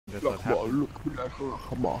That's what happened. Look at her,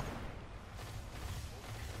 come on.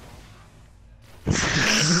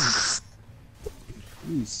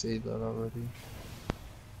 You say that already.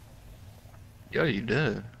 Yeah, you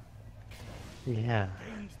did. Yeah.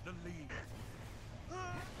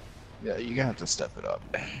 Yeah, you're gonna have to step it up.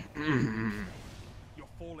 You're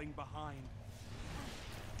falling behind.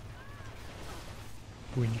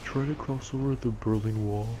 When you try to cross over the Berlin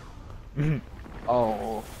Wall.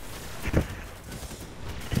 Oh.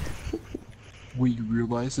 When you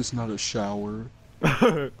realize it's not a shower.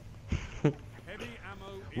 Heavy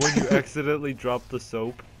ammo When you accidentally drop the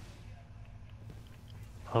soap.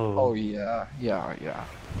 Oh. Oh yeah, yeah.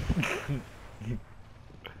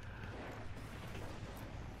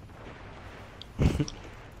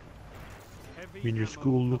 When your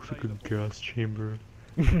school looks like a gas chamber.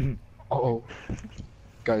 Oh.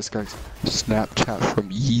 Guys, Snapchat from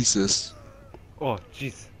Yeezus. Oh,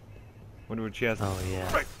 jeez. Wonder what she has. Oh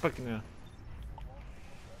yeah. Right, fucking yeah.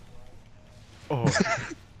 Oh.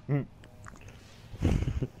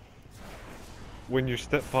 When your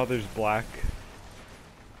stepfather's black.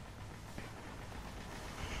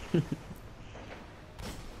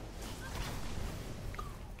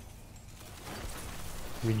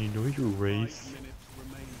 When you know your race. 5 minutes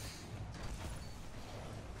remain.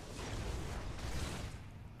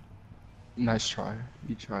 Nice try.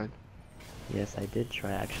 You tried. Yes, I did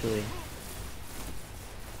try actually.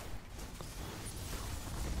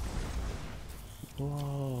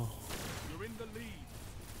 Whoa. You're in the lead.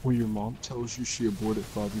 When your mom tells you she aborted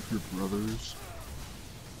 5 of your brothers.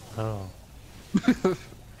 Oh.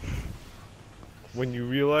 When you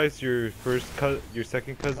realize your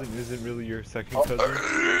second cousin isn't really your second cousin.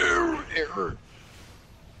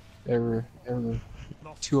 Error.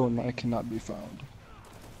 209 cannot be found.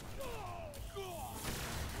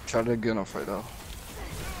 Try that again, Alfredo.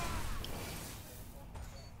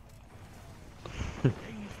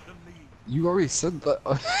 You already said that.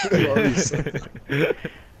 You already said that.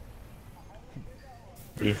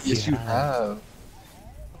 Yes, you have.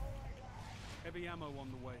 Heavy ammo on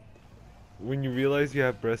the way. When you realize you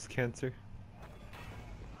have breast cancer.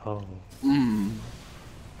 Oh. Mmm.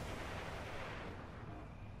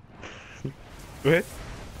 What?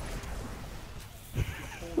 You're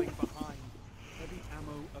falling behind. Heavy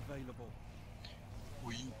ammo available.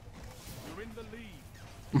 You're in the lead.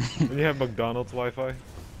 When you have McDonald's Wi-Fi.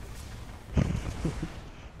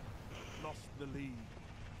 Lost the lead.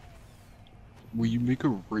 Will you make a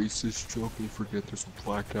racist joke and forget there's a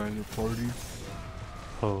black guy in the party?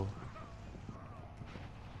 Oh.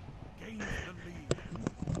 Gain the lead.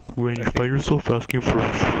 When you find yourself asking for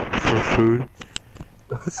food.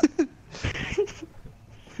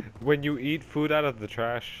 When you eat food out of the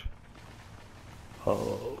trash.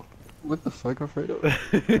 Oh. What the fuck, Alfredo?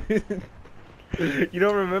 You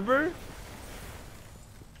don't remember?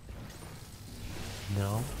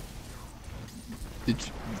 No.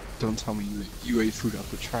 Don't tell me you ate food out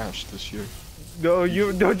the trash this year. No,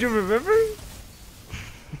 don't you remember?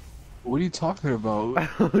 What are you talking about?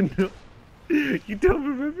 Oh no. You don't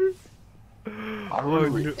remember? I don't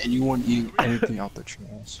remember anyone eating anything out the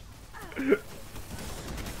trash.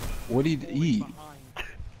 What did he eat?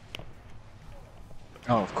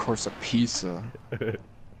 Oh, of course, a pizza.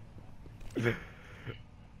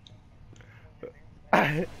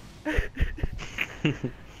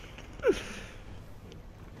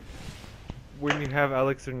 When you have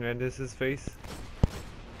Alex Hernandez's face.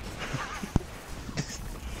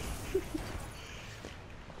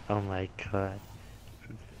 Oh my god.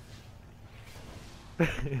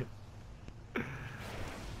 Heavy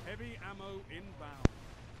ammo inbound.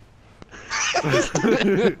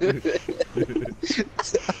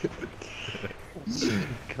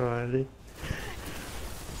 God.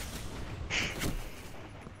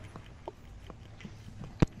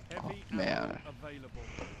 Heavy man. ammo available.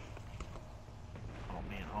 Oh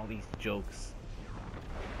man, all these jokes.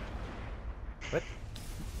 What?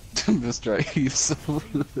 Mr. Ace.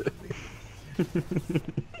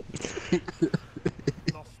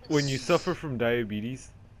 When you suffer from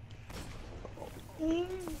diabetes.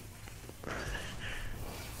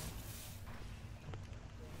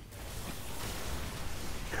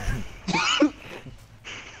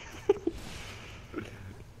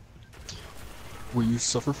 Will you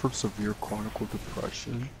suffer from severe chronic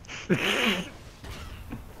depression?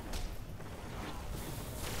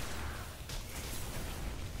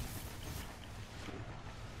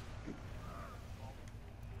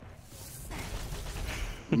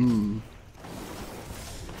 Hmm.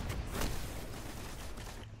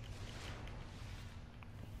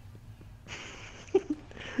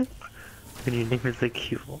 When your name is like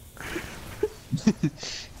Q.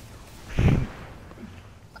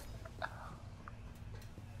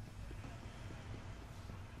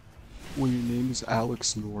 is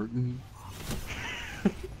Alex Norton.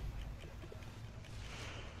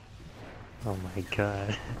 Oh my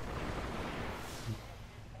god.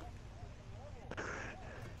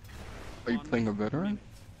 Are you playing a veteran?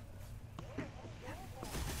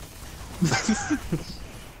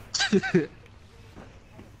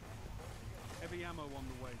 Heavy ammo on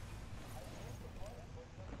the way.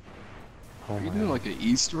 Oh Are you my doing god. like an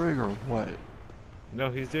Easter egg or what? No,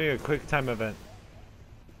 he's doing a quick time event.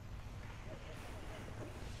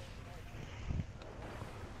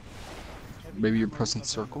 Heavy Maybe you're ammo pressing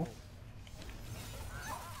circle?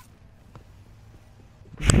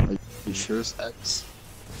 available. Are you sure it's X?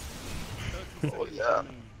 30 Oh, seconds yeah.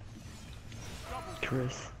 remaining.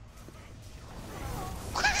 Chris.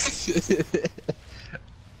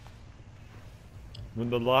 When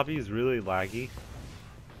the lobby is really laggy,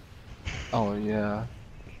 Oh yeah.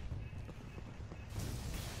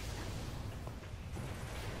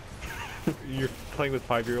 you're playing with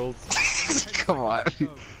 5-year-olds. Come on. Go.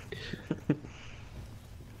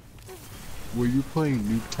 Were you playing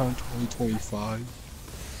Nuketown 2025?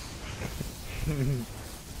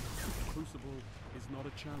 Crucible is not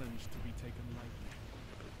a challenge to be taken lightly.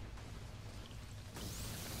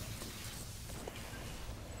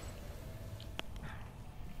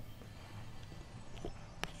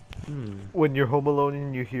 When you're home alone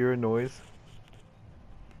and you hear a noise,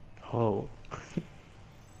 Oh.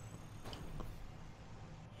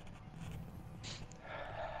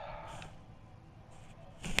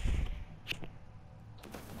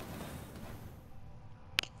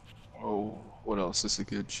 Oh, what else is a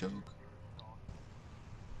good joke?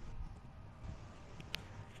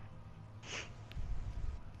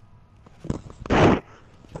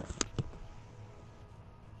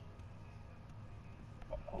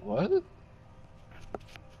 What?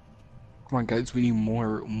 Come on, guys, we need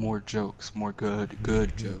more jokes, more good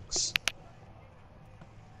jokes.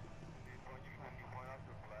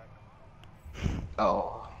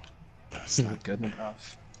 Oh, that's not good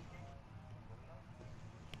enough.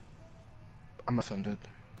 I'm offended.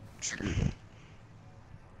 Triggered.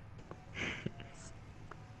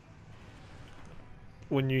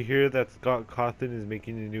 when you hear that Scott Cawthon is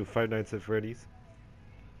making a new Five Nights at Freddy's,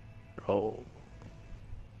 Oh.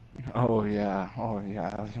 Oh yeah, oh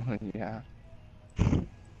yeah, yeah.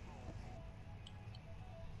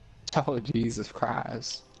 Oh Jesus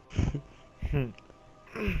Christ.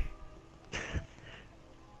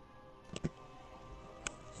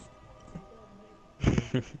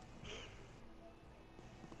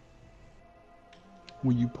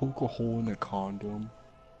 When you poke a hole in a condom.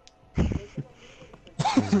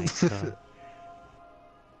 Oh my god.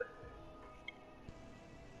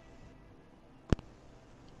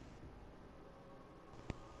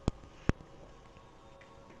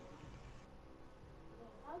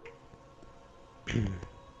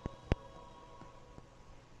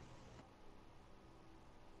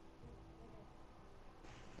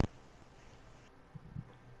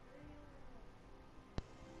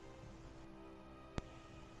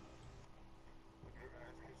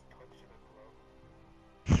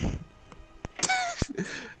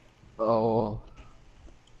 Oh,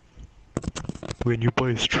 When you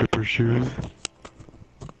buy stripper shoes.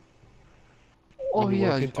 oh When you yeah,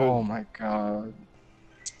 walk into oh a- my god.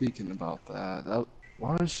 Speaking about that,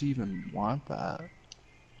 why does she even want that?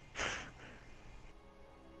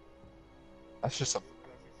 That's just a...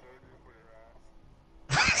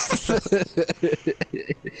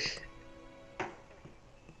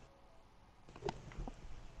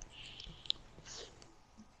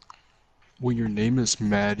 When your name is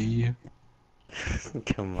Maddie.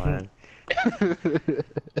 Come on.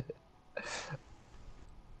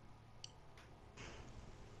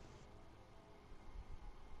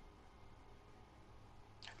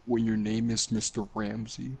 When your name is Mr.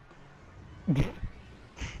 Ramsey.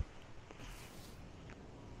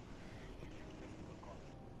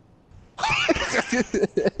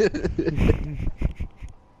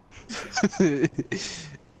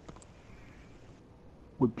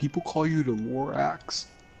 When people call you the Lorax.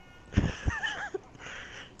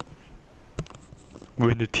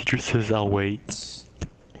 When the teacher says I'll wait.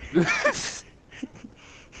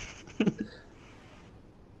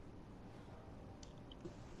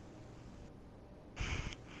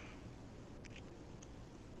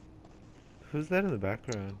 who's that in the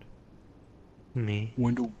background? Me.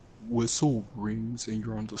 When the whistle rings and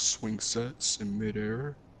you're on the swing sets in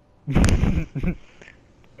midair.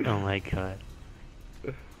 Oh my god.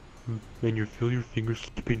 When you feel your fingers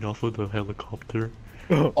slipping off of the helicopter.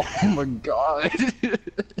 Oh my god.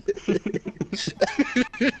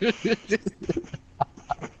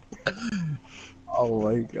 Oh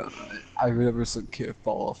my god. I remember some kid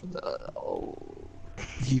fall off of the. Oh.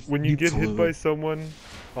 When you get hit flew. by someone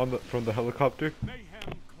from the helicopter.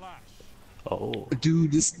 Mayhem clash. Oh.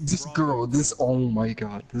 Dude, this girl, oh my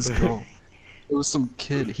god, this girl. It was some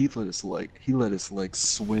kid. He let his leg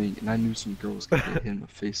swing, and I knew some girl was gonna get hit in the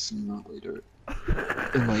face sooner or later.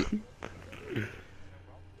 And like,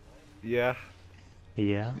 Yeah.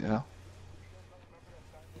 Yeah. yeah.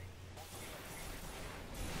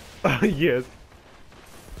 Yes.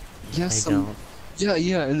 Yes, I don't.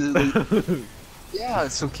 yeah, and then, like, yeah,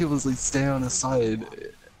 some kid was like standing on the side.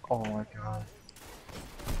 Oh my god.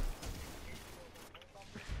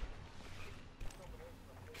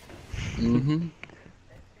 Mm-hmm.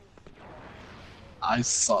 I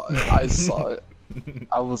saw it.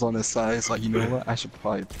 I was on his side. It's like, you know what? I should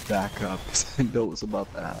probably back up because I know what's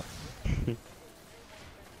about to happen.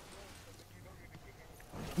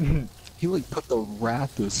 He like put the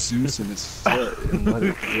wrath of Zeus in his foot and let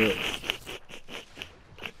it rip.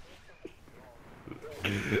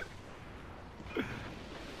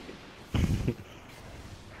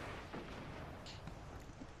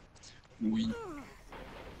 We.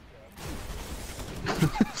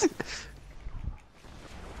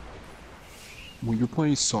 When you're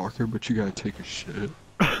playing soccer, but you gotta take a shit.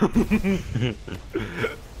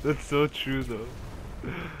 That's so true though.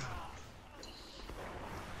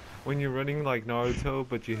 When you're running like Naruto,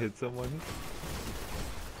 but you hit someone.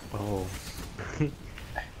 Oh. Heavy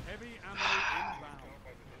ammo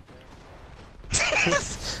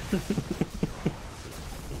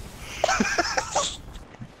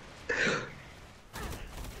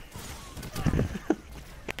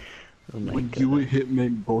Oh my When god. you and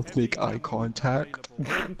Hitman both make eye contact.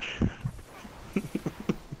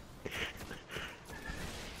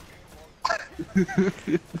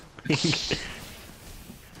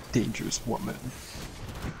 Dangerous woman.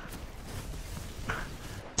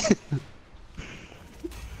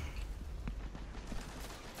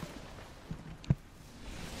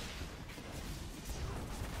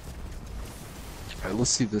 Alright, let's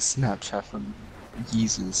see the Snapchat from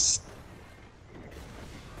Yeezus.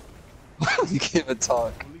 You can't even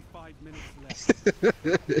talk. Only 5 minutes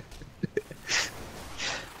left.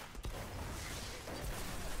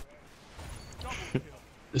 Double kill.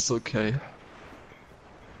 It's okay.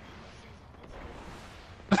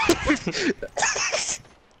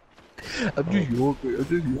 I'm just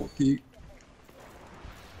yoking.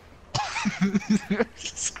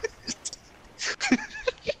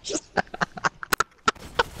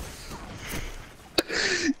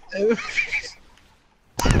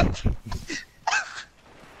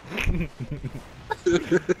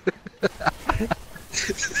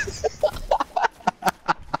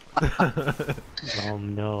 Oh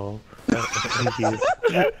no. Thank you.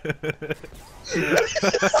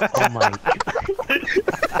 Oh my god.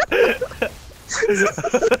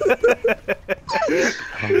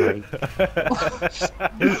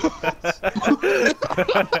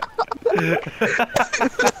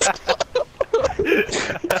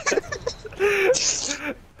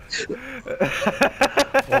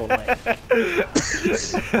 Oh my Oh my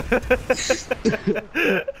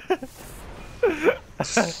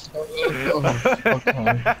Okay.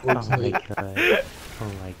 Oh my god. Oh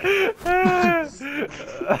my god.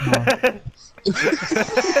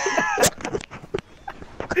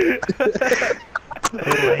 Oh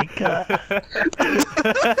my god.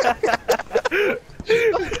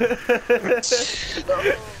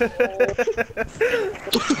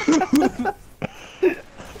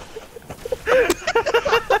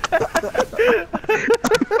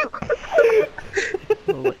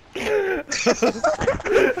 Oh my god.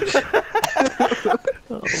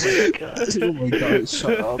 Oh my god,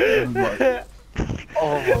 shut up, everybody.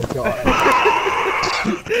 Oh my god.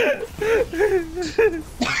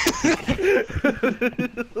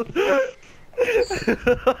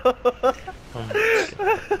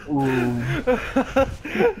 Ooh.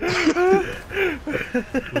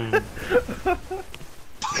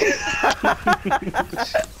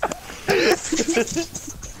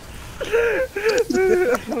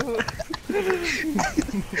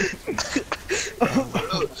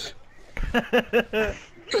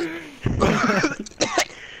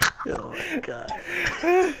 Oh my god.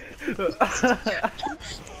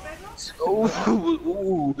 Ooh,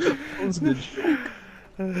 that was a good joke.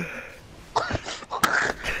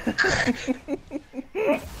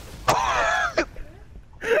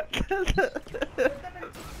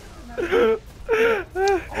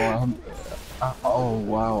 Oh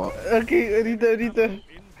wow. Okay, ahorita.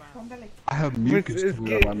 I have mucus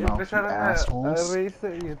coming out of my mouth, you asshole. A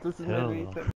reírse y entonces me Hell reí.